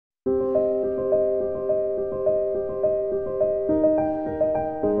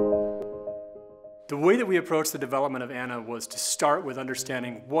The way that we approached the development of Anna was to start with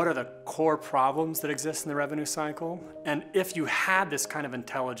understanding what are the core problems that exist in the revenue cycle, and if you had this kind of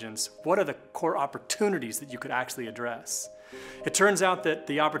intelligence, what are the core opportunities that you could actually address. It turns out that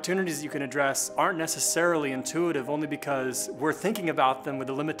the opportunities that you can address aren't necessarily intuitive only because we're thinking about them with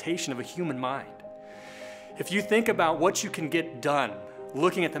the limitation of a human mind. If you think about what you can get done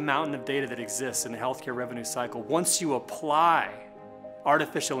looking at the mountain of data that exists in the healthcare revenue cycle, once you apply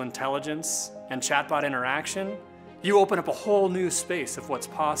artificial intelligence and chatbot interaction, you open up a whole new space of what's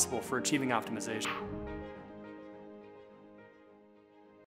possible for achieving optimization.